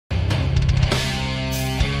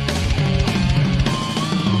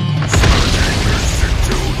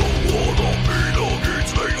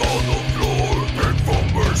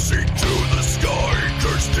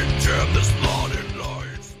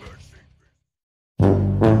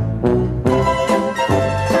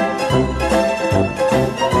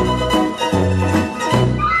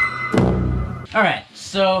All right,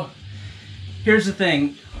 so here's the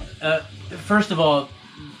thing. First of all,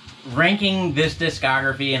 ranking this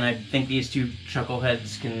discography, and I think these two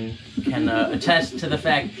chuckleheads can attest to the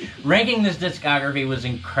fact, ranking this discography was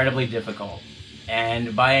incredibly difficult.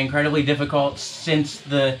 And by incredibly difficult, since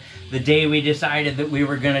the day we decided that we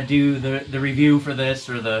were going to do the review for this,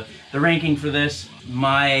 or the ranking for this,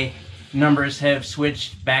 my numbers have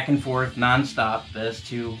switched back and forth nonstop as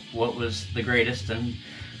to what was the greatest, and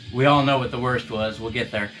we all know what the worst was. We'll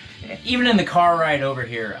get there. Even in the car ride over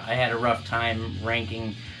here, I had a rough time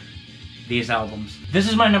ranking these albums. This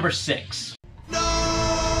is my number 6. No!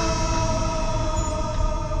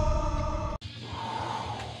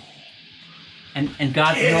 And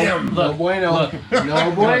God, damn, no, no bueno. Look,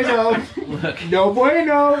 no bueno. Look. No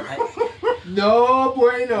bueno. No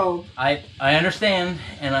bueno. I understand,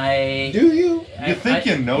 and I... Do you? You think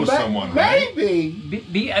you know someone, right?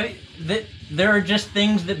 Maybe. There are just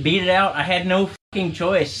things that beat it out. I had no fucking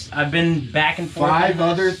choice. I've been back and forth. 5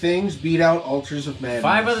 other things beat out Altars of Madness.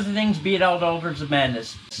 5 other things beat out Altars of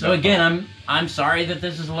Madness. So again, I'm sorry that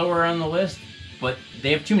this is lower on the list, but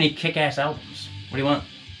they have too many kick-ass albums. What do you want?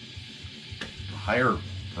 Higher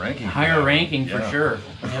ranking. Higher ranking for sure.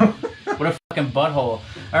 Yep. What a fucking butthole.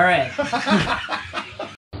 All right.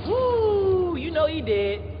 Woo! You know you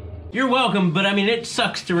did. You're welcome, but I mean, it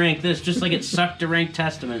sucks to rank this just like it sucked to rank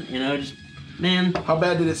Testament. You know, just, man. How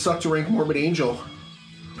bad did it suck to rank Morbid Angel?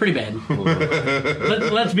 Pretty bad.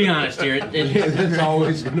 Let's be honest here. It's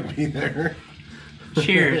always going to be there.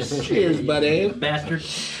 Cheers. Cheers, buddy. Bastard.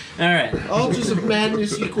 All right. Altars of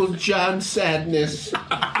Madness equals John Sadness.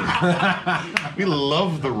 We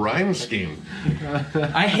love the rhyme scheme.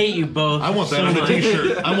 I hate you both. I want that on a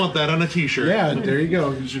t-shirt. I want that on a t-shirt. Yeah, there you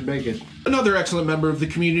go. You should make it. Another excellent member of the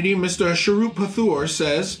community, Mr. Sharut Pathur,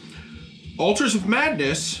 says, Altars of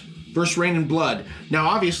Madness versus Rain and Blood. Now,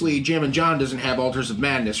 obviously, Jammin Jon doesn't have Altars of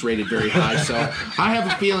Madness rated very high, so I have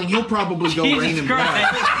a feeling he'll probably go Rain and Blood.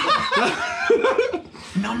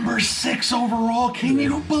 Number 6 overall. Can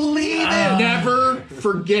you believe it? Never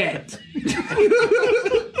forget.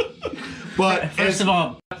 But first of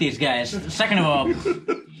all, fuck these guys. Second of all,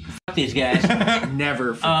 fuck these guys.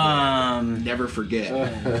 Never forget. Never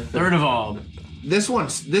forget. Third of all, this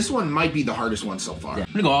one might be the hardest one so far. I'm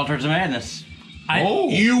gonna go Altars of Madness.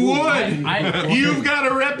 You would. You've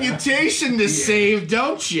got a reputation to save,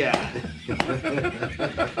 don't you?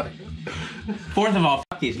 Fourth of all,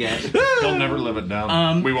 fuck these guys. They'll never live it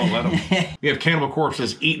down. We won't let them. We have Cannibal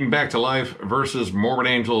Corpse's Eaten Back to Life versus Morbid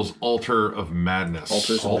Angel's Altar of Madness.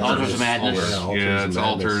 Altars of Madness. Yeah, it's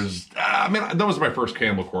Altars. I mean, that was my first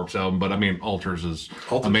Cannibal Corpse album, but I mean, Altars is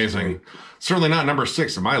amazing. Great. Certainly not number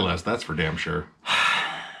 6 on my list, that's for damn sure.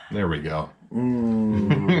 There we go.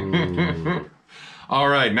 All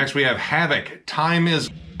right, next we have Havoc. Time is...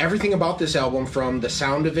 Everything about this album, from the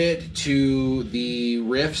sound of it to the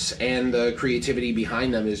riffs and the creativity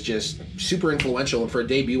behind them, is just super influential. And for a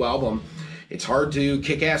debut album, it's hard to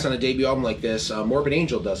kick ass on a debut album like this. Morbid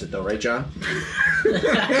Angel does it though, right, John?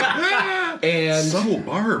 And subtle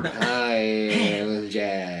barb.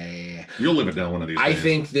 You'll live it down one of these days. I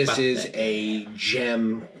think this is a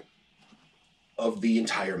gem of the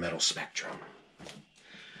entire metal spectrum.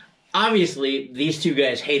 Obviously, these two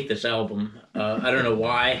guys hate this album. I don't know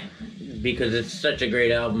why, because it's such a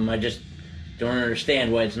great album. I just don't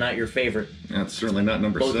understand why it's not your favorite. That's certainly not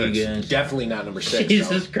number Both 6. You guys. Definitely not number 6.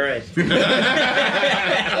 Jesus Christ. And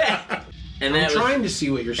I'm trying to see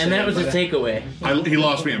what you're saying. And that was a takeaway. He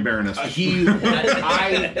lost me in Baroness.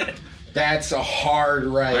 That's a hard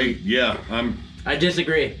right. I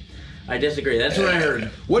disagree. That's what I heard.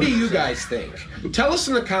 What do you guys think? Tell us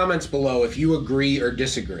in the comments below if you agree or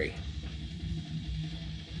disagree.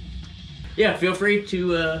 Yeah, feel free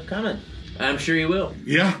to comment. I'm sure you will.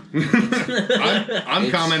 Yeah. I'm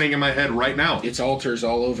commenting in my head right now. It's Altars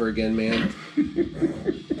all over again, man.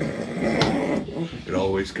 It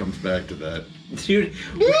always comes back to that. Dude,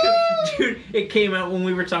 it came out when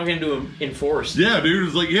we were talking to him in Force. Yeah, dude,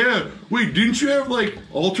 it's like, yeah, wait, didn't you have, like,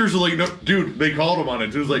 Altars? Like, no, dude, they called him on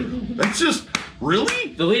it. It was like, that's just,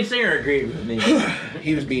 really? The lead singer agreed with me.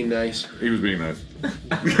 He was being nice. He was being nice.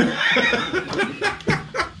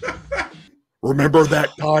 Remember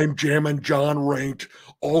that time Jammin Jon ranked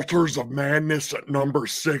Altars of Madness at number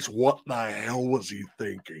 6? What the hell was he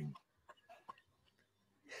thinking?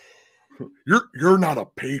 You're not a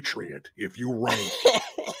patriot if you rank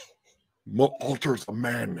Altars of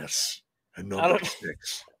Madness at number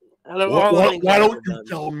 6. Why don't you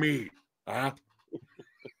tell me? Huh?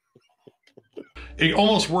 it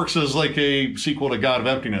almost works as like a sequel to God of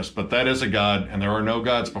Emptiness, but that is a god, and there are no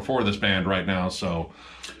gods before this band right now, so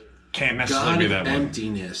can't necessarily be that one.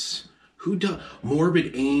 Emptiness. Who does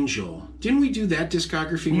Morbid Angel? Didn't we do that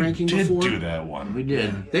discography ranking We did before? do that one. We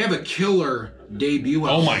did. They have a killer debut Oh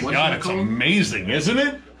album. my What's god, that it's called? amazing, isn't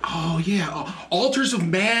it? Oh yeah, Altars of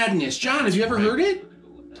Madness. John, have you ever heard it?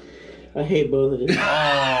 I hate both of them.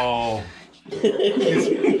 Oh.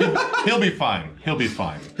 He'll be fine. He'll be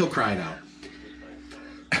fine. He'll cry it out.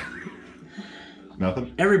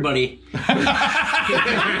 Nothing? Everybody.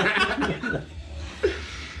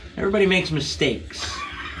 Everybody makes mistakes.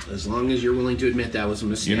 As long as you're willing to admit that was a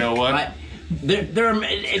mistake. You know what?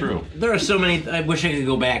 True. There are so many. I wish I could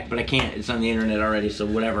go back, but I can't. It's on the internet already, so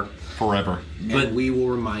whatever. Forever. But we will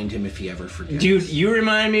remind him if he ever forgets. Dude, you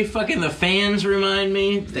remind me. Fucking the fans remind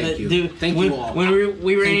me. Thank you. Dude, Thank you all. When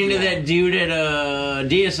we ran Thank you into all. that dude at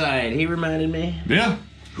Deicide, he reminded me. Yeah.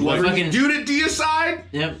 Whoever fucking- dude at Deicide?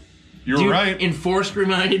 Yep. You're Dude, right. Enforced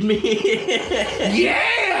reminded me.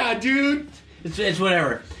 Yeah, dude. It's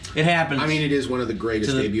whatever. It happens. I mean, it is one of the greatest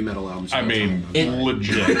To the- debut metal albums. of I all mean, time.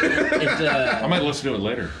 legit. it's I might listen to it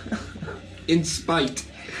later. In spite.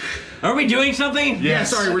 Are we doing something? Yeah,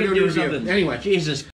 sorry, we're Fucking doing a do review. something. Anyway. Jesus